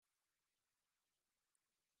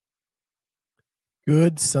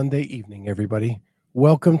Good Sunday evening, everybody.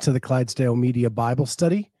 Welcome to the Clydesdale Media Bible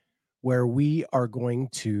Study, where we are going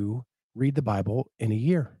to read the Bible in a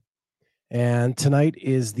year. And tonight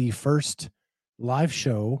is the first live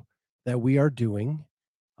show that we are doing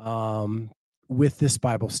with this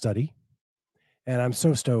Bible study. And I'm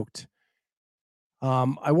so stoked.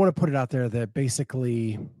 I want to put it out there that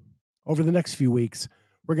basically over the next few weeks,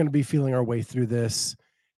 we're going to be feeling our way through this,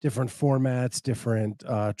 different formats,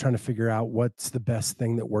 trying to figure out what's the best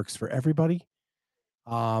thing that works for everybody.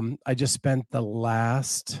 I just spent the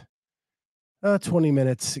last 20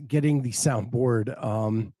 minutes getting the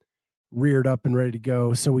soundboard reared up and ready to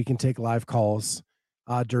go so we can take live calls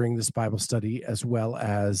during this Bible study, as well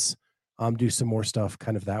as do some more stuff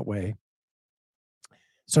kind of that way.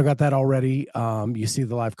 So I got that already. You see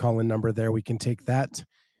the live call-in number there. We can take that.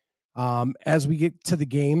 As we get to the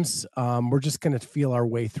games, we're just going to feel our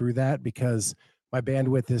way through that because my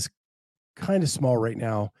bandwidth is kind of small right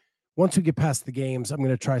now. Once we get past the games, I'm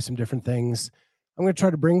going to try some different things. I'm going to try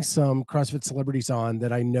to bring some CrossFit celebrities on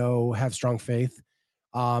that I know have strong faith,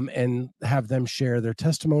 and have them share their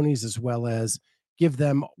testimonies, as well as give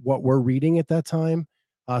them what we're reading at that time,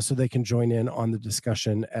 so they can join in on the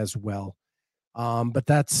discussion as well. But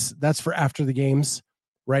that's for after the games.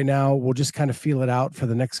 Right now, we'll just kind of feel it out for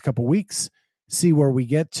the next couple weeks, see where we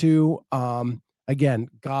get to. Again,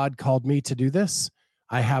 God called me to do this.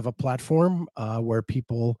 I have a platform where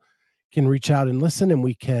people can reach out and listen, and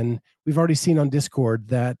we've already seen on Discord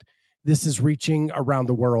that this is reaching around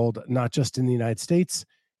the world, not just in the United States,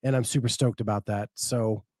 and I'm super stoked about that.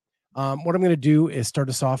 So what I'm going to do is start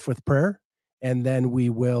us off with prayer, and then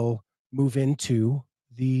we will move into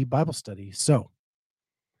the Bible study. So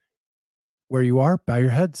where you are, bow your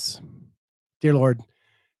heads. Dear Lord,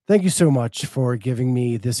 thank you so much for giving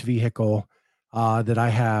me this vehicle that I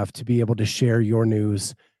have to be able to share your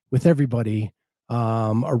news with everybody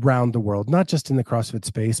around the world, not just in the CrossFit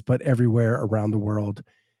space, but everywhere around the world,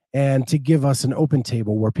 and to give us an open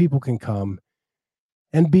table where people can come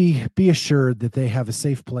and be assured that they have a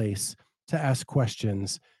safe place to ask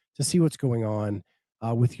questions, to see what's going on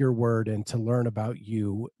with your word, and to learn about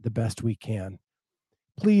you the best we can.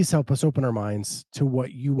 Please help us open our minds to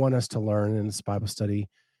what you want us to learn in this Bible study,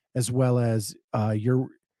 as well as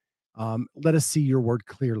let us see your word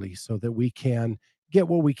clearly so that we can get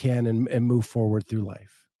what we can and move forward through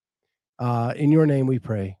life. In your name we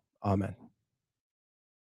pray. Amen.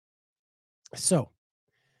 So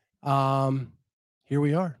here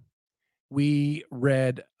we are. We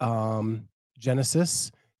read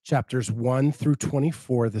Genesis chapters 1 through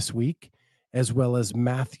 24 this week, as well as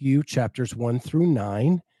Matthew chapters 1 through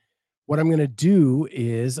 9. What I'm going to do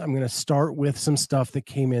is I'm going to start with some stuff that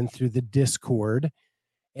came in through the Discord,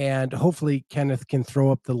 and hopefully Kenneth can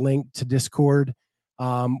throw up the link to Discord.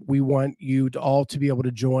 We want you to all to be able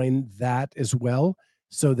to join that as well,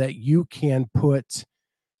 so that you can put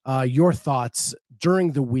your thoughts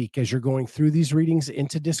during the week as you're going through these readings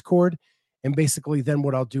into Discord. And basically then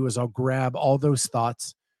what I'll do is I'll grab all those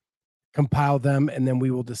thoughts, compile them, and then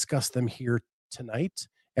we will discuss them here tonight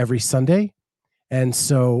every Sunday. And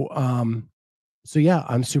so yeah,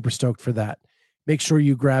 I'm super stoked for that. Make sure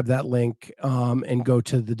you grab that link and go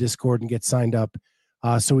to the Discord and get signed up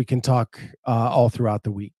so we can talk all throughout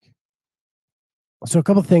the week. So a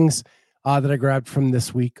couple things that I grabbed from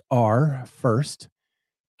this week are, first,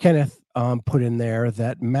 Kenneth put in there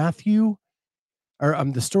that the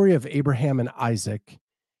story of Abraham and Isaac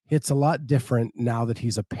hits a lot different now that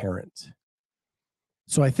he's a parent.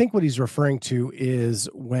 So I think what he's referring to is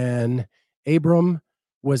when Abram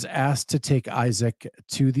was asked to take Isaac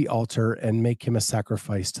to the altar and make him a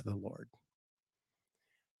sacrifice to the Lord.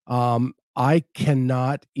 I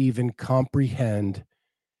cannot even comprehend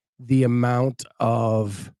the amount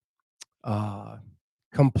of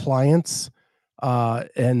compliance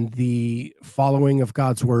and the following of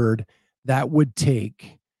God's word that would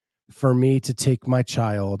take for me to take my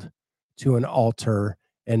child to an altar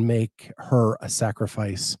and make her a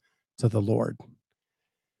sacrifice to the Lord.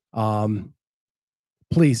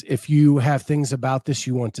 Please, if you have things about this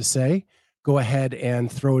you want to say, go ahead and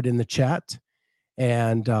throw it in the chat,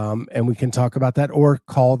 and we can talk about that, or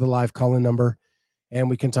call the live call-in number and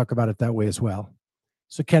we can talk about it that way as well.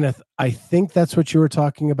 So Kenneth, I think that's what you were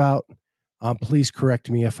talking about. Please correct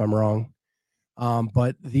me if I'm wrong.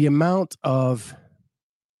 But the amount of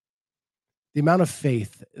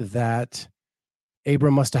faith that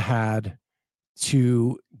Abram must have had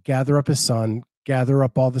to gather up his son, gather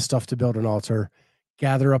up all the stuff to build an altar,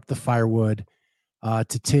 gather up the firewood,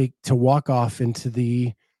 to walk off into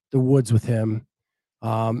the woods with him.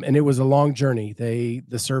 And it was a long journey.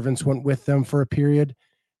 The servants went with them for a period.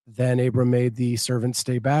 Then Abram made the servant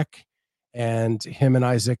stay back, and him and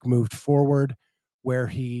Isaac moved forward, where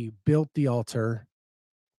he built the altar,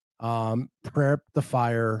 prepped the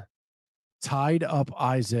fire, tied up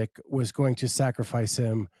Isaac, was going to sacrifice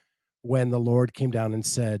him when the Lord came down and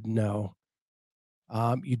said, "No,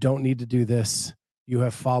 you don't need to do this. You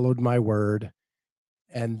have followed my word."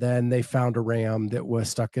 And then they found a ram that was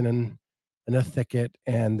stuck in a thicket,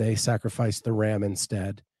 and they sacrificed the ram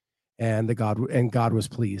instead. And God was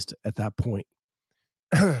pleased at that point.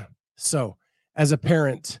 So, as a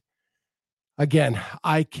parent, again,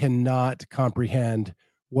 I cannot comprehend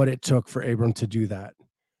what it took for Abram to do that,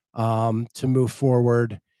 to move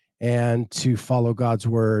forward and to follow God's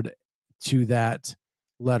word to that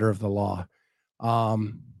letter of the law.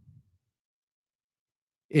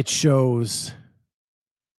 It shows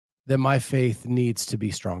that my faith needs to be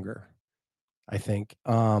stronger, I think.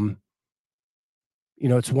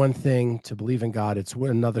 It's one thing to believe in God, it's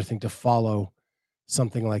another thing to follow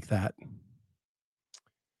something like that.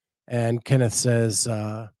 And Kenneth says,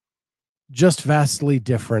 just vastly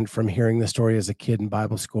different from hearing the story as a kid in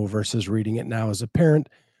Bible school versus reading it now as a parent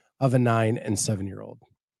of a 9 and 7-year-old.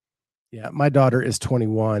 Yeah, my daughter is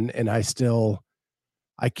 21, and I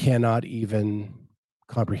cannot even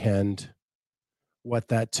comprehend what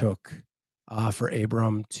that took for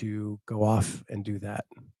Abram to go off and do that.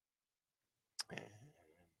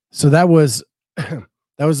 So that was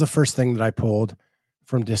that was the first thing that I pulled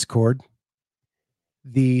from Discord.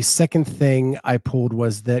 The second thing I pulled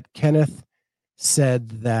was that Kenneth said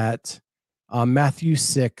that Matthew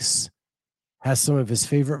 6 has some of his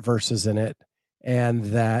favorite verses in it, and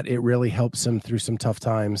that it really helps him through some tough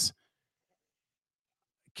times.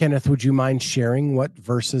 Kenneth, would you mind sharing what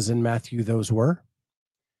verses in Matthew those were?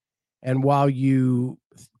 And while you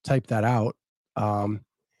type that out,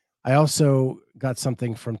 I also got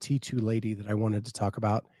something from T2 Lady that I wanted to talk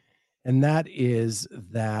about, and that is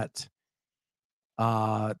that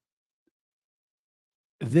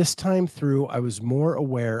this time through, I was more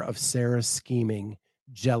aware of Sarah's scheming,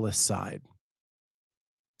 jealous side.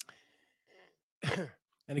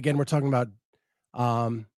 And again, we're talking about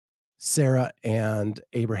Sarah and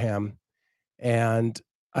Abraham, and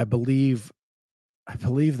I believe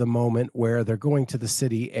the moment where they're going to the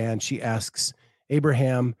city and she asks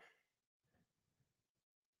Abraham.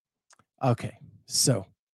 Okay, so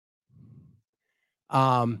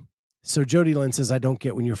Jody Lynn says, I don't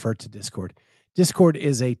get when you refer to Discord. Discord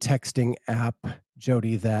is a texting app,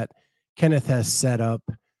 Jody, that Kenneth has set up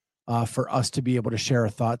for us to be able to share our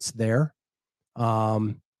thoughts there.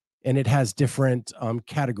 And it has different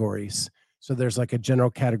categories. So there's like a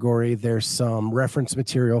general category. There's some reference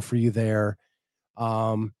material for you there.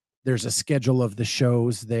 There's a schedule of the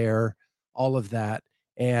shows there, all of that.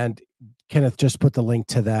 And Kenneth just put the link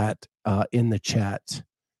to that in the chat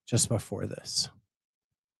just before this.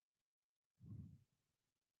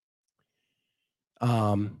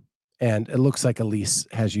 And it looks like Elise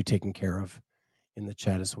has you taken care of in the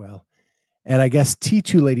chat as well. And I guess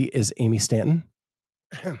T2 Lady is Amy Stanton.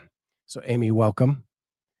 So Amy, welcome.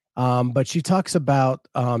 But she talks about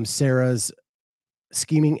Sarah's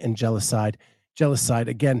scheming and jealous side.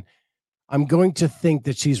 Again, I'm going to think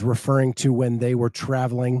that she's referring to when they were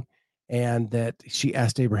traveling and that she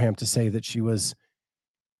asked Abraham to say that she was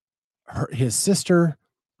his sister.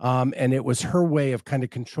 And it was her way of kind of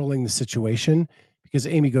controlling the situation, because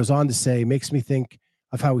Amy goes on to say, makes me think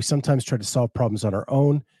of how we sometimes try to solve problems on our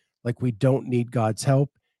own, like we don't need God's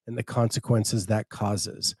help and the consequences that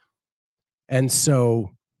causes. And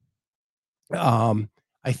so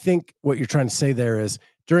I think what you're trying to say there is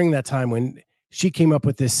during that time when she came up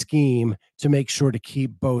with this scheme to make sure to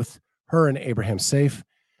keep both her and Abraham safe,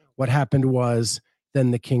 what happened was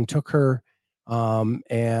then the king took her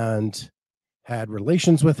and had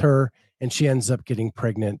relations with her, and she ends up getting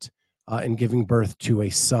pregnant and giving birth to a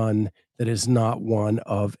son that is not one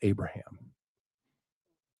of Abraham.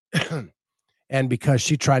 And because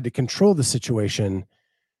she tried to control the situation,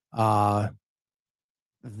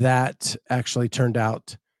 that actually turned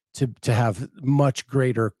out to have much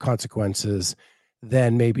greater consequences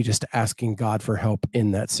than maybe just asking God for help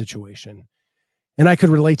in that situation. And I could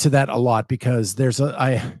relate to that a lot, because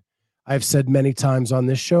I've said many times on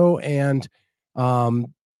this show and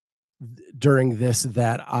during this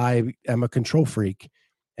that I am a control freak.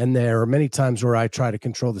 And there are many times where I try to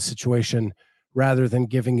control the situation rather than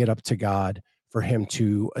giving it up to God for him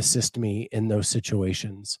to assist me in those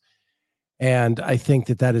situations. And I think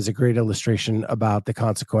that is a great illustration about the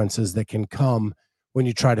consequences that can come when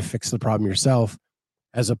you try to fix the problem yourself,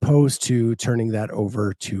 as opposed to turning that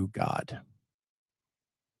over to God.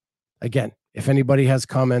 Again, if anybody has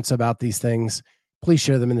comments about these things, please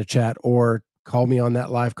share them in the chat or call me on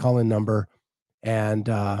that live call-in number, and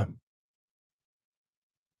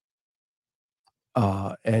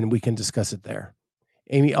we can discuss it there.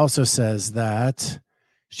 Amy also says that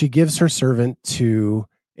she gives her servant to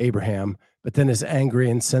Abraham, but then is angry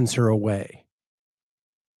and sends her away.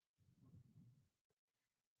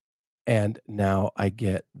 And now I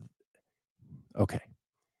get, okay.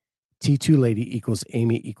 T2 lady equals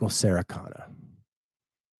Amy equals Sarah Kana.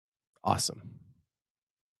 Awesome.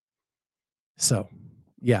 So,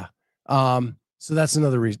 yeah. So that's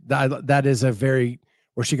another reason that is a very,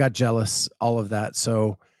 where she got jealous, all of that.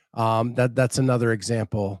 So, that's another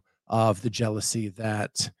example of the jealousy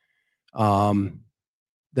that, that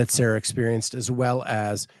Sarah experienced, as well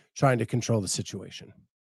as trying to control the situation.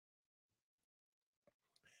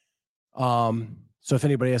 So if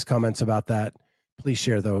anybody has comments about that, please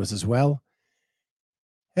share those as well.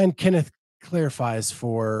 And Kenneth clarifies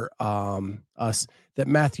for us that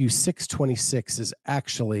Matthew 6:26 is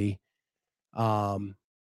actually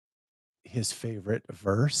his favorite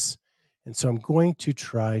verse. And so I'm going to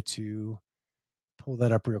try to pull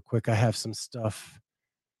that up real quick. I have some stuff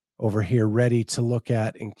over here ready to look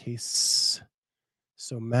at in case.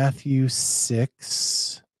 So Matthew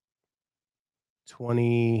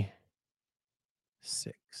 6:26.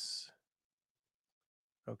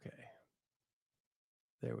 Okay.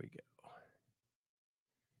 There we go.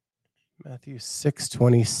 Matthew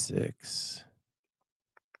 6:26.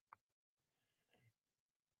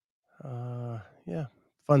 Yeah,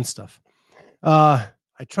 fun stuff. I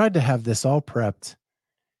tried to have this all prepped,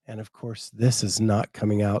 and of course, this is not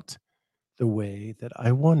coming out the way that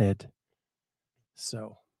I wanted.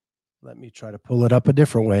 So let me try to pull it up a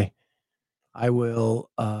different way.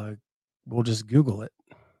 We'll just Google it.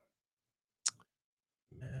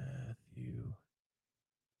 Matthew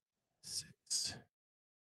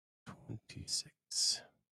 6:26.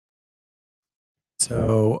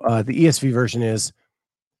 So the ESV version is,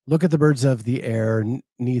 look at the birds of the air,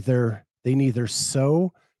 they neither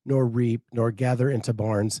sow nor reap nor gather into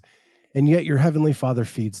barns, and yet your heavenly Father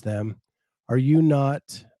feeds them. Are you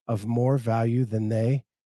not of more value than they?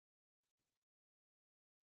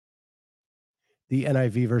 The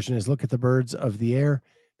NIV version is, look at the birds of the air.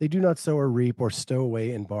 They do not sow or reap or stow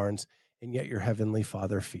away in barns, and yet your heavenly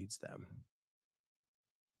Father feeds them.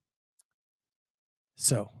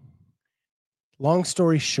 So, long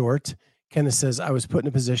story short, Kenneth says, I was put in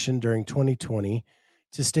a position during 2020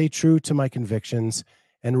 to stay true to my convictions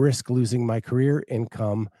and risk losing my career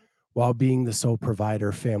income while being the sole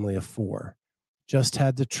provider, family of 4. Just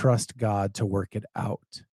had to trust God to work it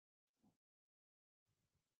out.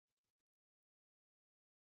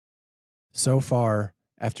 So far,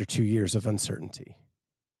 after 2 years of uncertainty,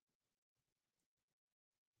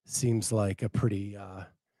 seems like a pretty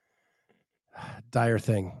dire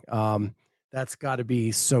thing. That's got to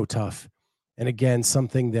be so tough. And again,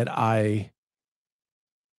 something that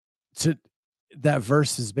that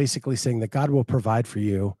verse is basically saying that God will provide for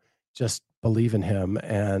you. Just believe in him.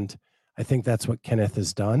 And I think that's what Kenneth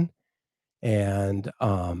has done. And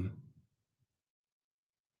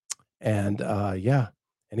yeah,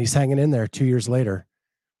 and he's hanging in there 2 years later.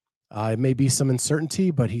 It may be some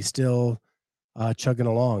uncertainty, but he's still chugging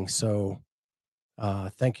along. So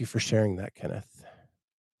thank you for sharing that, Kenneth.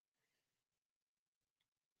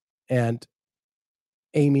 And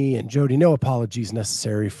Amy and Jody, no apologies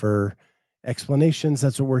necessary for explanations.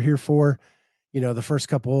 That's what we're here for. You know, the first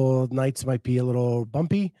couple nights might be a little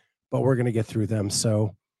bumpy, but we're going to get through them.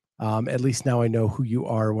 So at least now I know who you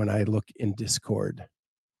are when I look in Discord.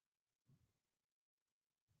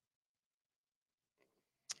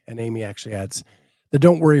 And Amy actually adds, the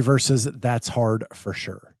don't worry verses, that's hard for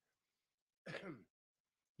sure.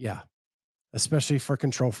 Yeah, especially for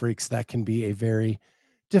control freaks, that can be a very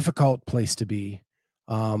difficult place to be.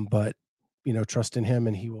 But, you know, trust in him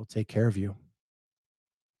and he will take care of you.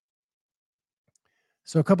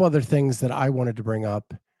 So a couple other things that I wanted to bring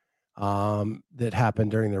up that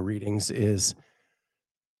happened during the readings is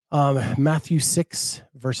Matthew 6,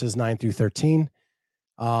 verses 9 through 13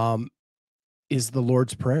 is the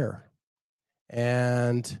Lord's Prayer.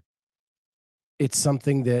 And it's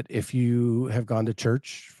something that if you have gone to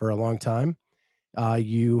church for a long time,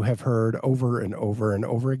 you have heard over and over and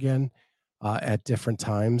over again at different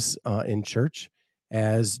times in church,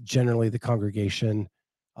 as generally the congregation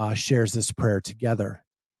shares this prayer together.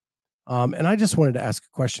 And I just wanted to ask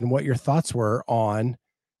a question, what your thoughts were on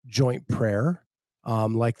joint prayer,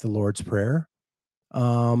 like the Lord's Prayer.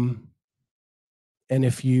 And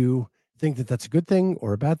if you think that that's a good thing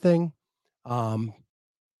or a bad thing. I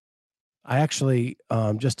actually,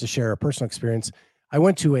 just to share a personal experience, I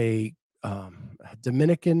went to a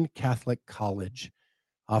Dominican Catholic College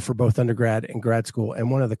for both undergrad and grad school. And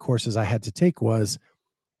one of the courses I had to take was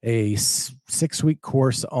a 6-week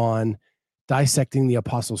course on dissecting the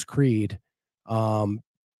Apostles' Creed.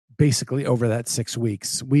 Basically, over that 6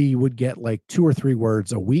 weeks, we would get like 2 or 3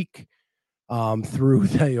 words a week through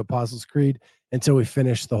the Apostles' Creed until we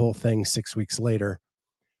finished the whole thing 6 weeks later.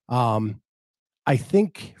 I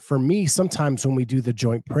think for me, sometimes when we do the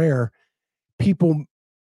joint prayer, people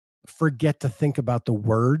forget to think about the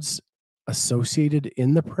words associated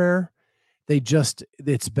in the prayer.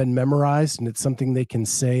 It's been memorized and it's something they can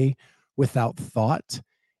say without thought.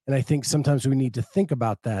 And I think sometimes we need to think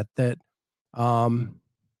about that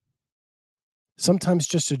sometimes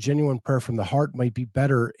just a genuine prayer from the heart might be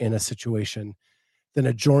better in a situation than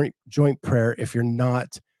a joint prayer if you're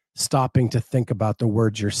not stopping to think about the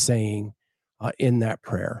words you're saying in that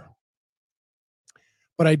prayer.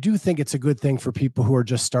 But I do think it's a good thing for people who are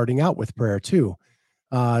just starting out with prayer too,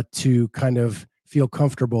 to kind of feel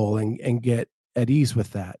comfortable and get at ease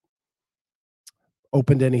with that.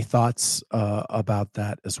 Open to any thoughts about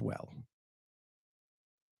that as well.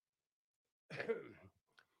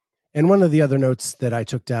 And one of the other notes that I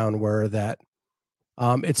took down were that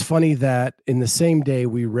it's funny that in the same day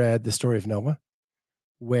we read the story of Noah,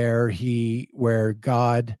 where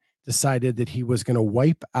God decided that he was going to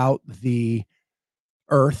wipe out the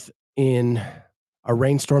earth in a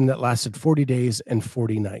rainstorm that lasted 40 days and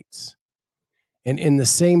 40 nights. And in the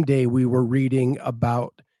same day, we were reading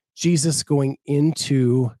about Jesus going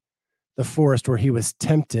into the forest where he was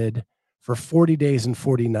tempted for 40 days and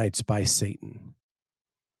 40 nights by Satan.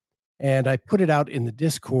 And I put it out in the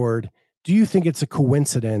Discord. Do you think it's a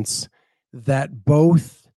coincidence that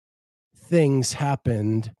both things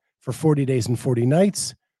happened for 40 days and 40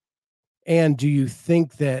 nights? And do you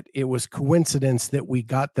think that it was coincidence that we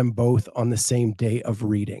got them both on the same day of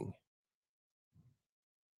reading?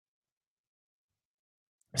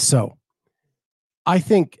 So I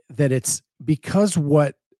think that it's because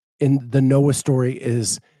what in the Noah story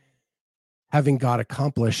is having God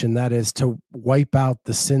accomplish, and that is to wipe out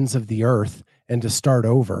the sins of the earth and to start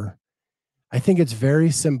over. I think it's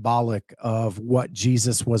very symbolic of what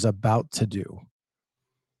Jesus was about to do.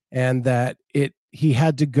 And that he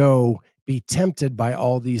had to go be tempted by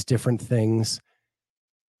all these different things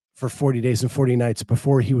for 40 days and 40 nights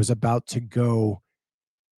before he was about to go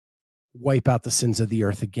wipe out the sins of the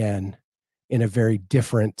earth again in a very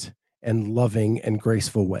different and loving and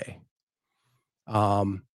graceful way.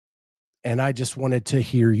 And I just wanted to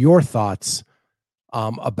hear your thoughts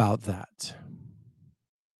about that.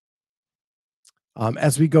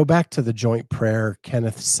 As we go back to the joint prayer,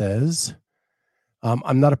 Kenneth says,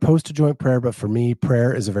 I'm not opposed to joint prayer, but for me,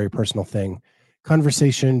 prayer is a very personal thing.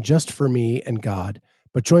 Conversation just for me and God,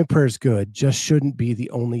 but joint prayer is good, just shouldn't be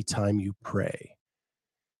the only time you pray.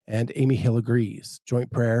 And Amy Hill agrees.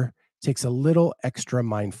 Joint prayer takes a little extra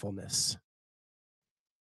mindfulness.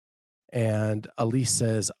 And Elise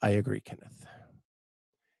says, I agree, Kenneth.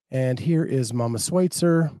 And here is Mama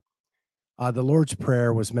Schweitzer. The Lord's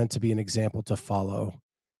Prayer was meant to be an example to follow,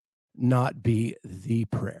 not be the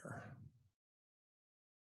prayer.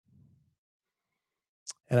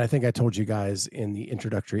 And I think I told you guys in the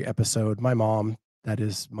introductory episode, my mom, that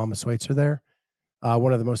is Mama Schweitzer there,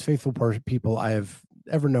 one of the most faithful people I have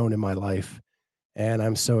ever known in my life. And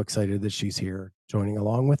I'm so excited that she's here joining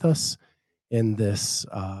along with us in this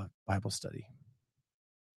Bible study.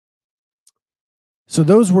 So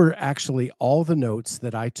those were actually all the notes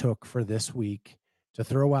that I took for this week to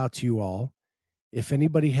throw out to you all. If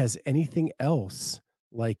anybody has anything else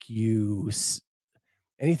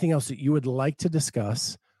anything else that you would like to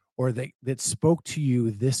discuss or that spoke to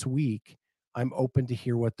you this week, I'm open to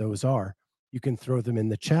hear what those are. You can throw them in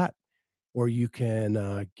the chat or you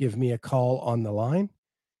can give me a call on the line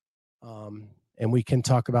and we can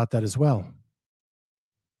talk about that as well.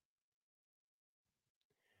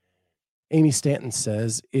 Amy Stanton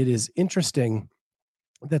says, it is interesting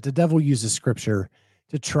that the devil uses scripture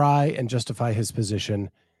to try and justify his position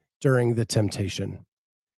during the temptation.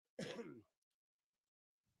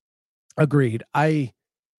 Agreed.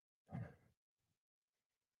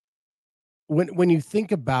 When you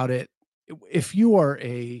think about it, if you are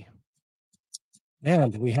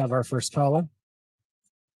and we have our first caller.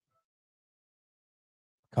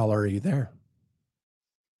 Caller, are you there?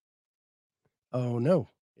 Oh no,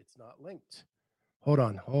 it's not linked. Hold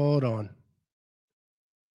on.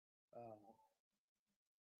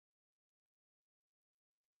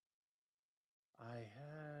 I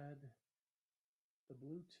had the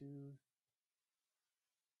Bluetooth.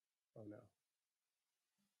 Oh no.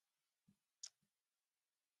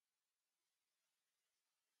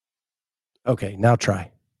 Okay, now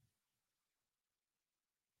try.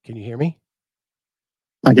 Can you hear me?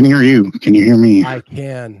 I can hear you. Can you hear me? I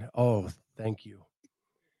can. Oh, thank you.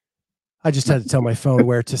 I just had to tell my phone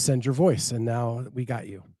where to send your voice, and now we got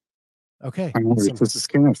you. Okay, I'm worried. awesome. This is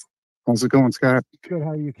Kenneth. How's it going, Scott? Good.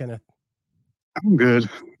 How are you, Kenneth? I'm good.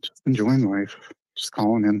 Just enjoying life. Just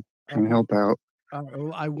calling in, trying to Okay. help out.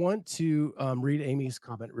 Well, I want to read Amy's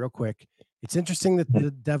comment real quick. It's interesting that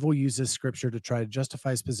the devil uses scripture to try to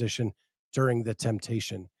justify his position during the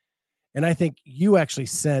temptation. And I think you actually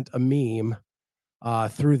sent a meme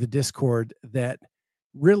through the Discord that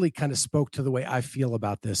really kind of spoke to the way I feel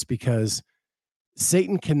about this, because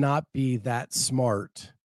Satan cannot be that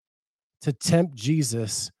smart to tempt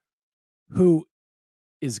Jesus, who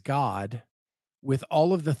is God, with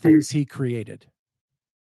all of the things he created.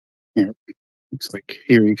 Yeah, it's like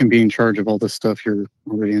here you can be in charge of all this stuff you're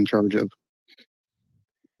already in charge of.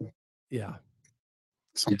 Yeah.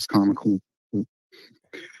 Sounds comical. So,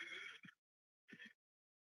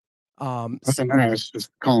 Other than that, it's just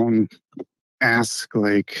calling, ask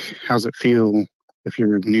like, how's it feel if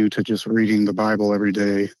you're new to just reading the Bible every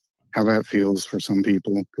day? How that feels for some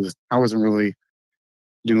people, because I wasn't really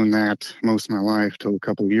doing that most of my life till a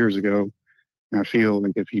couple of years ago. And I feel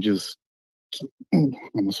like if you just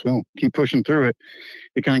almost fell, keep pushing through it,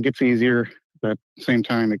 it kind of gets easier. But at the same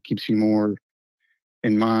time, it keeps you more,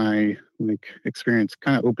 in my like experience,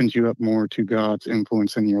 kind of opens you up more to God's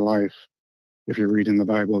influence in your life. If you're reading the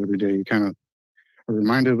Bible every day, you kind of are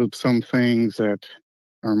reminded of some things that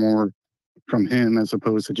are more from Him as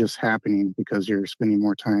opposed to just happening because you're spending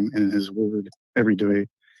more time in His Word every day,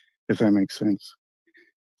 if that makes sense.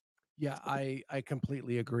 yeah, I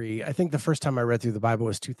completely agree. I think the first time I read through the Bible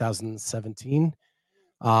was 2017,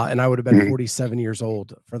 and I would have been Mhm. 47 years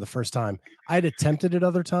old for the first time. I had attempted it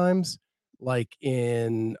other times, like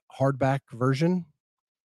in hardback version.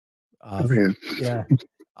 Oh, yeah. Yeah.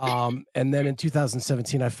 And then in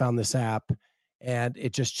 2017, I found this app, and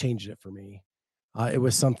it just changed it for me. It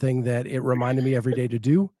was something that it reminded me every day to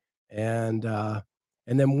do, and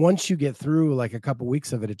then once you get through like a couple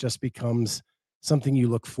weeks of it, it just becomes something you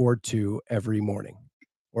look forward to every morning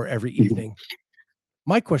or every Mhm. evening.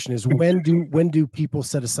 My question is, when do people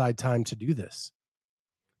set aside time to do this?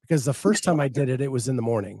 Because the first time I did it, it was in the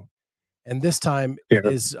morning, and this time Yeah.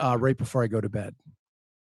 is right before I go to bed.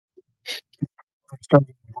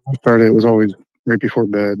 Started, it was always right before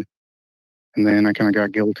bed. And then I kind of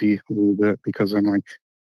got guilty a little bit because I'm like,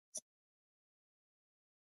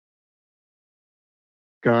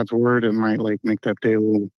 God's word, it might like make that day a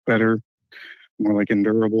little better, more like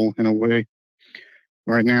endurable in a way.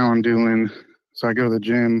 Right now I'm doing, so I go to the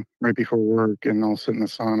gym right before work and I'll sit in the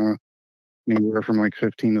sauna anywhere from like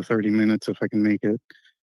 15 to 30 minutes if I can make it.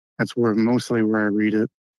 That's where mostly where I read it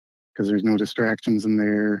because there's no distractions in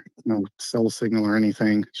there, no cell signal or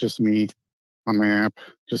anything. It's just me on my app,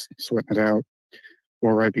 just sweating it out.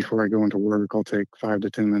 Or right before I go into work, I'll take 5 to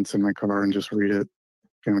 10 minutes in my car and just read it,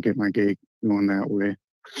 kind of get my gait going that way.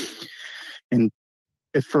 And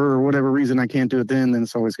if for whatever reason I can't do it then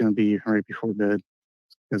it's always going to be right before bed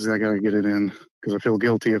because I got to get it in because I feel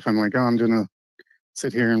guilty if I'm like, oh, I'm going to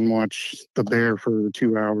sit here and watch The Bear for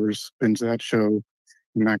 2 hours, binge that show,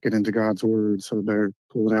 and not get into God's word. So I better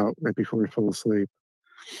pull it out right before I fall asleep.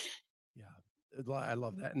 Yeah, I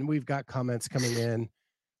love that. And we've got comments coming in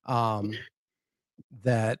um,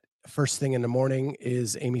 that first thing in the morning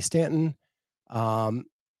is Amy Stanton. Um,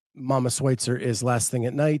 Mama Schweitzer is last thing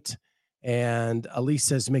at night. And Elise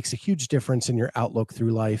says makes a huge difference in your outlook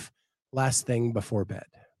through life. Last thing before bed.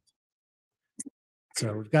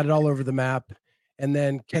 So we've got it all over the map. And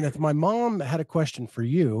then, Kenneth, my mom had a question for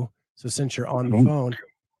you. So since you're on the Oh, phone,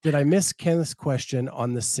 did I miss Kenneth's question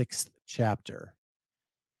on the 6th chapter?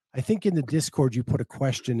 I think in the Discord you put a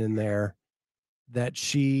question in there that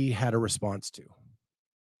she had a response to.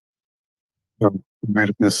 I might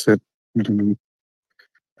have missed it. I don't know.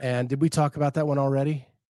 And did we talk about that one already?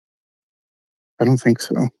 I don't think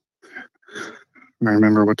so. I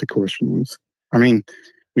remember what the question was. I mean,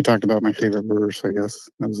 we talked about my favorite verse, I guess.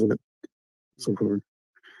 That was it so far.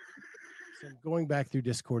 So I'm going back through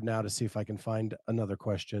Discord now to see if I can find another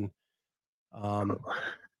question. And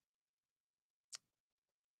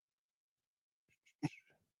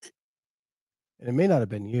it may not have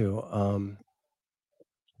been you.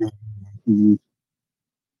 Mhm.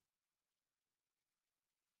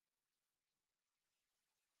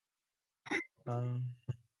 Um,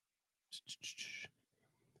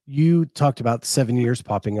 you talked about 7 years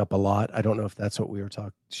popping up a lot. I don't know if that's what we were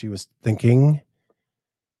talking. She was thinking.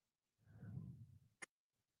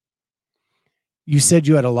 You said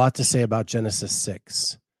you had a lot to say about Genesis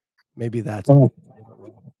 6. Maybe that's Oh,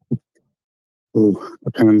 Oh,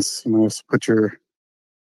 depends. You know, put your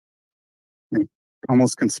like,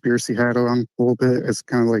 almost conspiracy hat on a little bit. It's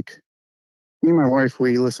kind of like me and my wife,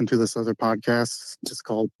 we listen to this other podcast just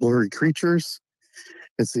called Blurry Creatures.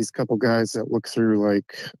 It's these couple guys that look through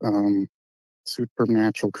like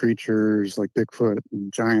supernatural creatures like Bigfoot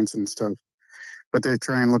and giants and stuff, but they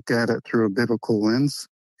try and look at it through a biblical lens.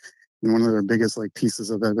 And one of their biggest like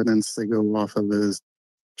pieces of evidence they go off of is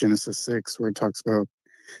Genesis 6, where it talks about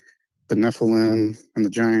the Nephilim and the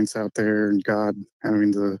giants out there and God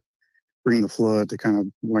having to bring the flood to kind of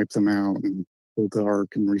wipe them out and build the ark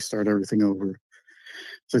and restart everything over.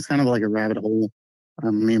 So it's kind of like a rabbit hole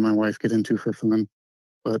me and my wife get into for fun,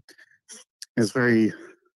 but it's very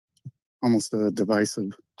almost a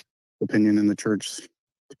divisive opinion in the church,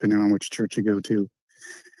 depending on which church you go to.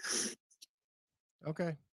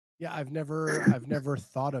 Okay. Yeah, I've never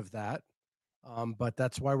thought of that. But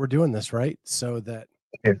that's why we're doing this, right? So that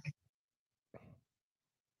Yeah.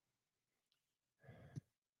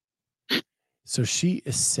 so she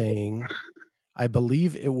is saying, I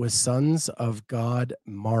believe it was Sons of God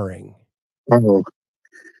marring. Oh,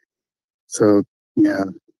 so yeah,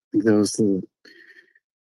 there was the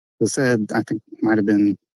said, I think might have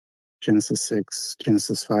been Genesis 6,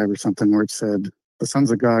 Genesis 5 or something, where it said the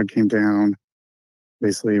sons of God came down,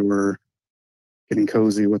 basically were getting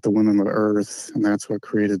cozy with the women of the earth, and that's what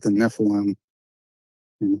created the Nephilim.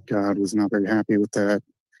 And God was not very happy with that.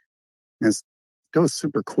 And it goes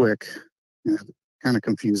super quick. And it kind of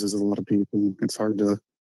confuses a lot of people. It's hard to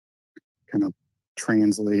kind of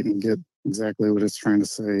translate and get exactly what it's trying to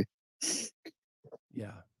say.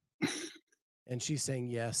 Yeah. And she's saying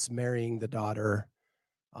yes, marrying the daughter.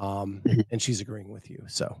 And she's agreeing with you.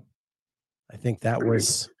 So I think that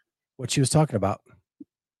was what she was talking about.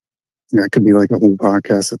 Yeah, it could be like a whole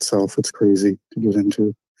podcast itself. It's crazy to get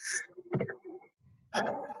into.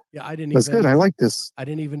 Yeah, I didn't That's good. I like this. I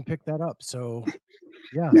didn't even pick that up. So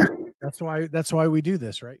yeah, Yeah, that's why we do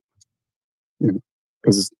this, right? yeah.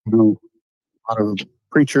 Because you know, a lot of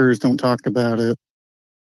preachers don't talk about it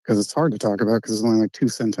because it's hard to talk about because it's only like two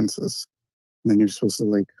sentences. And then you're supposed to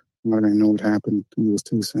like, I don't know what happened in those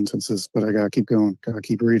two sentences, but I gotta keep going, gotta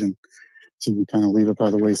keep reading. So you kind of leave it by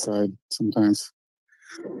the wayside sometimes.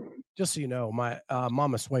 Just so you know, my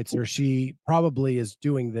Mama Schweitzer, she probably is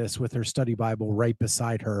doing this with her study Bible right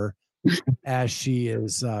beside her as she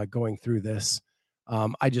is going through this.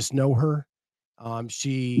 I just know her.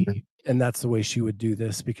 And that's the way she would do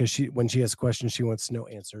this because when she has questions, she wants to know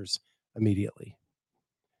answers immediately.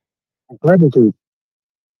 I'm glad to do.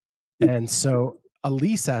 And so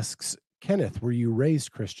Elise asks, Kenneth, were you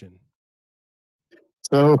raised Christian?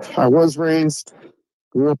 So I was raised,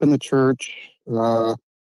 grew up in the church,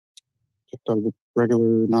 just a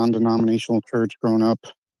regular non-denominational church growing up.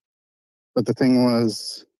 But the thing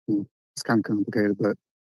was, it's kind of complicated, but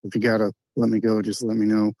if you gotta let me go, just let me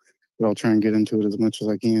know. But I'll try and get into it as much as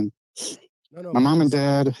I can. No, My mom and please.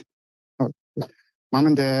 dad, uh, mom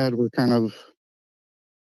and dad were kind of,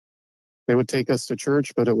 they would take us to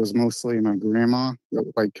church, but it was mostly my grandma that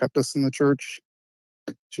like kept us in the church.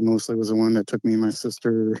 She mostly was the one that took me and my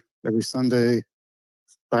sister every Sunday,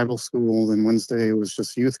 Bible school, then Wednesday was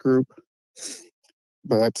just youth group.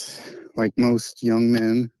 But like most young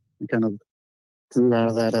men, I kind of grew out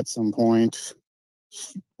of that at some point.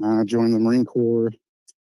 Joined the Marine Corps,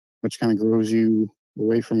 which kind of grows you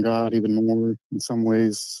away from God even more in some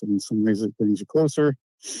ways. In some ways, it brings you closer.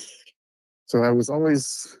 So I've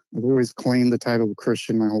always claimed the title of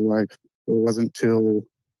Christian my whole life. It wasn't till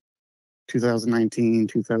 2019,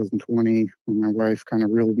 2020 when my wife kind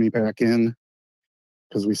of reeled me back in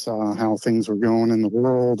because we saw how things were going in the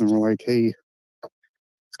world and we're like, hey,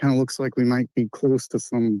 it kind of looks like we might be close to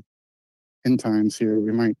some end times here.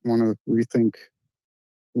 We might want to rethink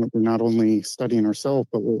what we're not only studying ourselves,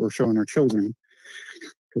 but what we're showing our children.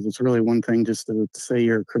 Because it's really one thing just to say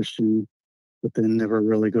you're a Christian, but then never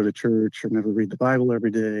really go to church or never read the Bible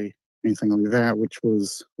every day, anything like that, which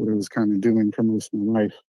was what I was kind of doing for most of my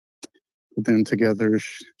life. But then together,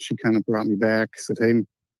 she kind of brought me back, said, hey,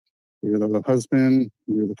 you're the husband,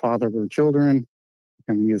 you're the father of our children,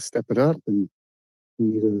 and you need to step it up and you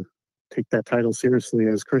need to take that title seriously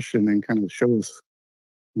as Christian and kind of show us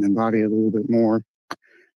and embody it a little bit more.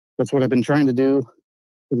 That's what I've been trying to do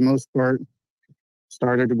for the most part.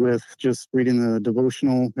 Started with just reading the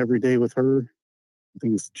devotional every day with her. I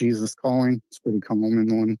think it's Jesus Calling. It's a pretty common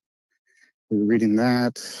one. We were reading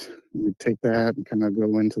that. We take that and kind of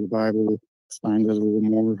go into the Bible, find it a little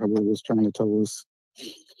more of what it was trying to tell us.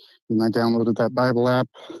 And I downloaded that Bible app,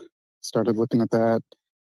 started looking at that.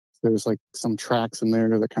 There's like some tracks in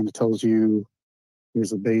there that kind of tells you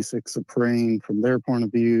here's the basics of praying from their point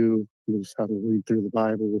of view. Here's how to read through the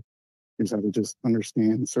Bible. Here's how to just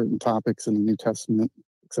understand certain topics in the New Testament,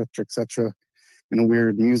 etc., etc. And a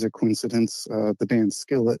weird music coincidence, the band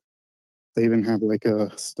Skillet, they even have like a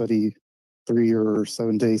 3 or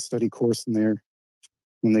 7 day study course in there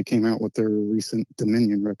when they came out with their recent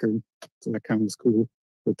Dominion record. So that kind of was cool.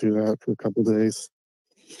 Go through that for a couple days.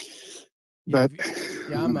 Yeah, But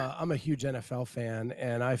I'm a huge NFL fan,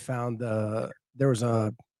 and I found there was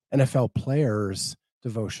a NFL players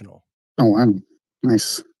devotional. Oh wow,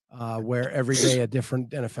 nice. Where every day a different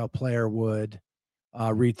NFL player would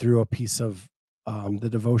read through a piece of the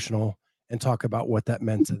devotional and talk about what that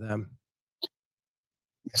meant to them.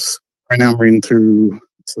 Yes. Right now I'm reading through,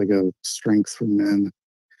 it's like a Strength for Men,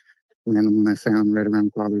 random one I found right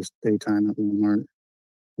around Father's Day time at Walmart.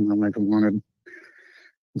 Like I wanted.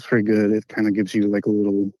 It's pretty good. It kind of gives you like a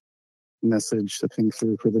little message to think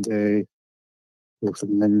through for the day. Works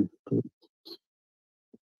from there.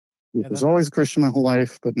 I was always a Christian my whole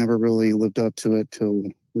life, but never really lived up to it till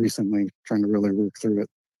recently, trying to really work through it.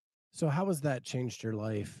 So how has that changed your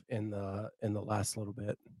life in the last little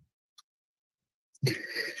bit?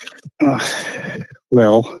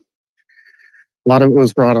 Well, a lot of it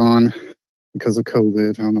was brought on because of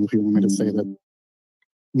COVID. I don't know if you want me to say that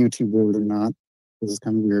YouTube word or not. This is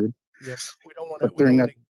kind of weird. Yes, we don't want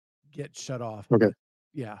to get shut off. Okay.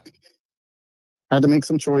 Yeah. I had to make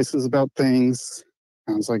some choices about things.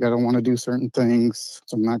 I was like, I don't want to do certain things,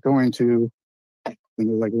 so I'm not going to. And they're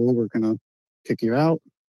like, well, we're going to kick you out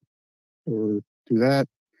or do that.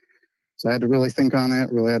 So I had to really think on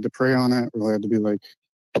it, really had to pray on it, really had to be like,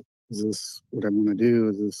 is this what I want to do?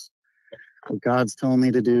 Is this what God's telling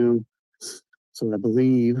me to do? So I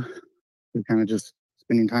believe we're kind of just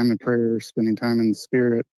spending time in prayer, spending time in the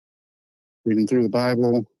Spirit, reading through the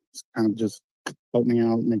Bible, kind of just help me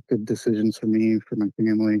out, make good decisions for me, for my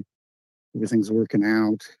family. Everything's working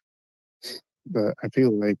out. But I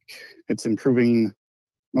feel like it's improving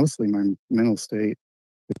mostly my mental state,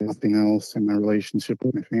 if nothing else, and my relationship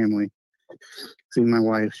with my family. See my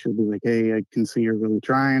wife, she'll be like, hey, I can see you're really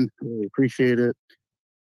trying. I really appreciate it.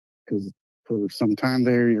 Because for some time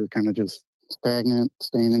there, you're kind of just stagnant,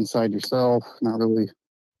 staying inside yourself, not really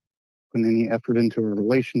putting any effort into a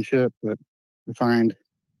relationship. But I find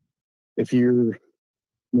if you're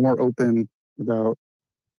more open about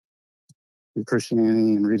your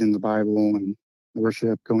Christianity and reading the Bible and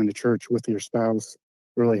worship, going to church with your spouse,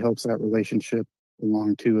 really helps that relationship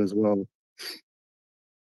along too as well.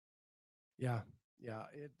 Yeah.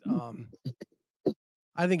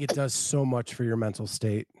 I think it does so much for your mental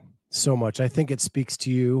state. So much. I think it speaks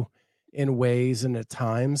to you in ways and at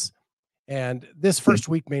times. And this first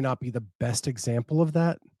week may not be the best example of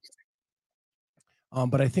that.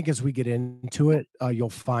 But I think as we get into it, you'll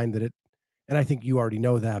find that and I think you already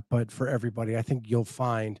know that, but for everybody, I think you'll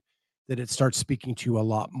find that it starts speaking to you a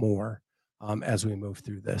lot more as we move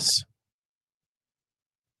through this.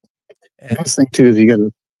 And I think too, you got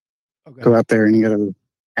to go out there and you got to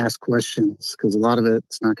ask questions because a lot of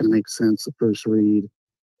it's not going to make sense at first read,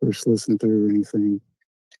 first listen through or anything.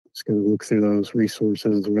 Just got to look through those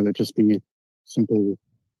resources, whether it just be simple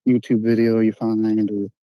YouTube video you find, or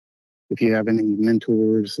if you have any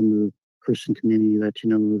mentors in the Christian community that you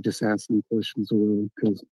know, just ask them questions a little.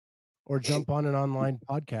 Or jump on an online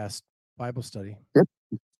podcast Bible study. Yep,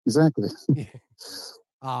 exactly.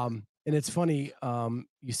 And it's funny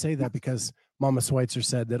you say that because Mama Schweitzer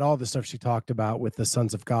said that all the stuff she talked about with the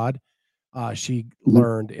sons of God, she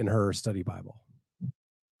learned in her study Bible.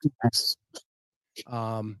 Yes.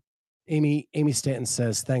 Amy Stanton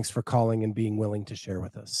says, thanks for calling and being willing to share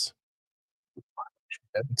with us.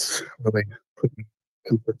 It's really putting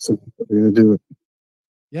comfort zone to do it.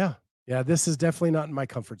 Yeah. This is definitely not in my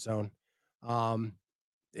comfort zone.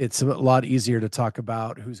 It's a lot easier to talk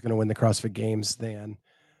about who's going to win the CrossFit Games than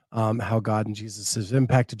how God and Jesus has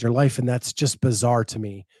impacted your life. And that's just bizarre to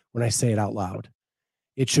me when I say it out loud.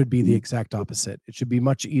 It should be the exact opposite. It should be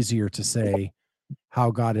much easier to say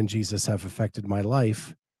how God and Jesus have affected my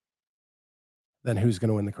life than who's going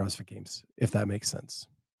to win the CrossFit Games, if that makes sense.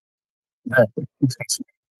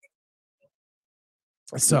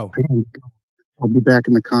 So I'll be back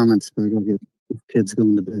in the comments, but I gotta get kids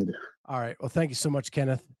going to bed. All right. Well, thank you so much,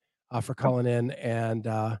 Kenneth, for calling in,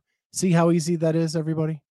 and see how easy that is,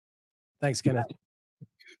 everybody. Thanks, Kenneth.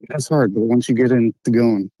 That's hard, but once you get into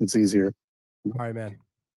going, it's easier. All right, man.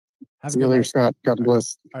 See you later, Scott. God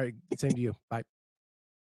bless. All right. Same to you. Bye.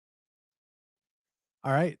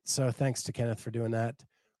 All right. So thanks to Kenneth for doing that.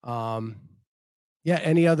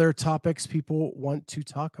 Any other topics people want to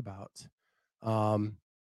talk about?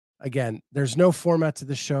 Again, there's no format to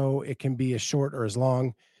the show. It can be as short or as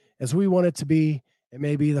long as we want it to be. It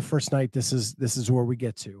may be the first night this is where we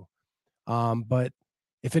get to. But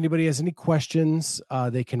if anybody has any questions,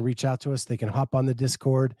 they can reach out to us. They can hop on the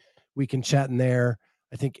Discord. We can chat in there.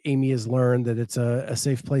 I think Amy has learned that it's a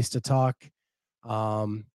safe place to talk.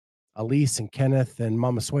 Elise and Kenneth and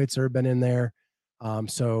Mama Schweitzer have been in there.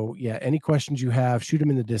 So yeah, any questions you have, shoot them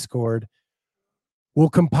in the Discord. We'll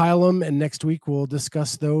compile them, and next week we'll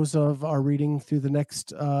discuss those of our reading through the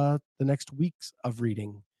next weeks of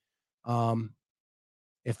reading.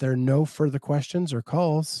 If there are no further questions or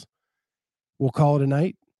calls, we'll call it a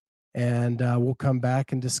night, and we'll come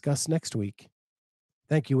back and discuss next week.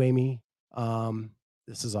 Thank you, Amy.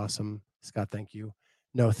 This is awesome. Scott, thank you.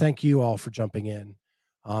 No, thank you all for jumping in.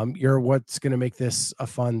 You're what's going to make this a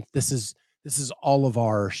fun. This is all of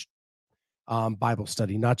our Bible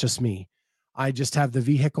study, not just me. I just have the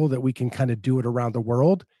vehicle that we can kind of do it around the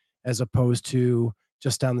world as opposed to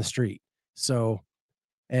just down the street. So,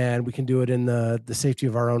 and we can do it in the safety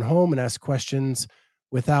of our own home and ask questions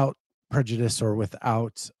without prejudice or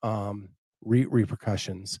without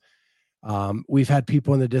repercussions. We've had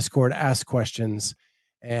people in the Discord ask questions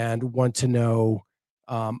and want to know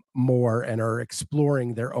more and are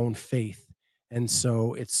exploring their own faith. And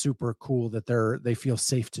so it's super cool that they feel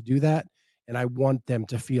safe to do that. And I want them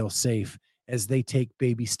to feel safe as they take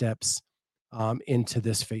baby steps into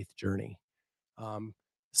this faith journey.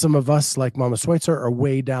 Some of us, like Mama Schweitzer, are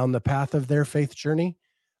way down the path of their faith journey.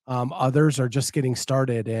 Others are just getting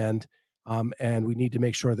started, and we need to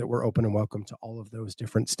make sure that we're open and welcome to all of those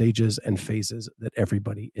different stages and phases that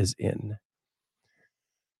everybody is in.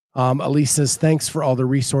 Elise says, thanks for all the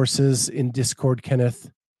resources in Discord,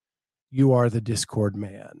 Kenneth. You are the Discord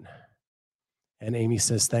man. And Amy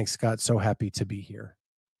says, thanks, Scott. So happy to be here.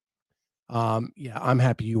 Yeah, I'm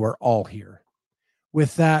happy you are all here.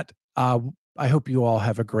 With that, I hope you all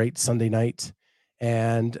have a great Sunday night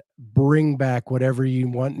and bring back whatever you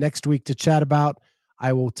want next week to chat about.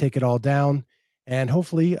 I will take it all down, and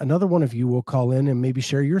hopefully another one of you will call in and maybe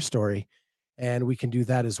share your story, and we can do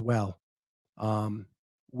that as well.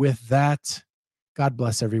 With that, God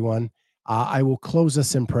bless everyone. I will close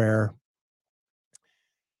us in prayer.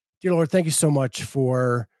 Dear Lord, thank you so much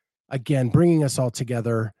for, again, bringing us all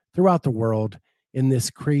together throughout the world in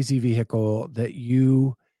this crazy vehicle that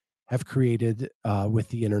you have created with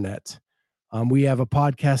the internet. We have a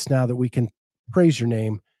podcast now that we can praise your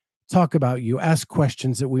name, talk about you, ask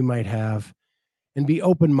questions that we might have, and be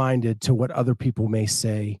open-minded to what other people may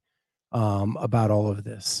say about all of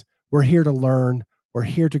this. We're here to learn. We're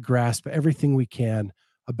here to grasp everything we can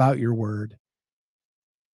about your word.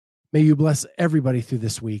 May you bless everybody through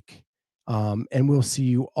this week, and we'll see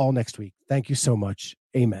you all next week. Thank you so much.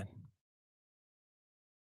 Amen.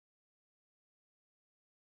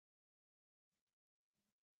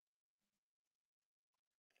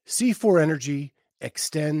 C4 Energy,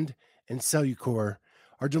 Extend, and Cellucor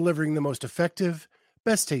are delivering the most effective,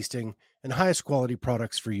 best tasting, and highest quality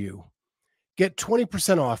products for you. Get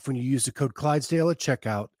 20% off when you use the code Clydesdale at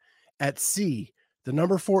checkout at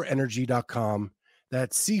c4energy.com.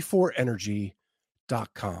 That's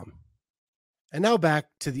c4energy.com. And now back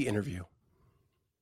to the interview.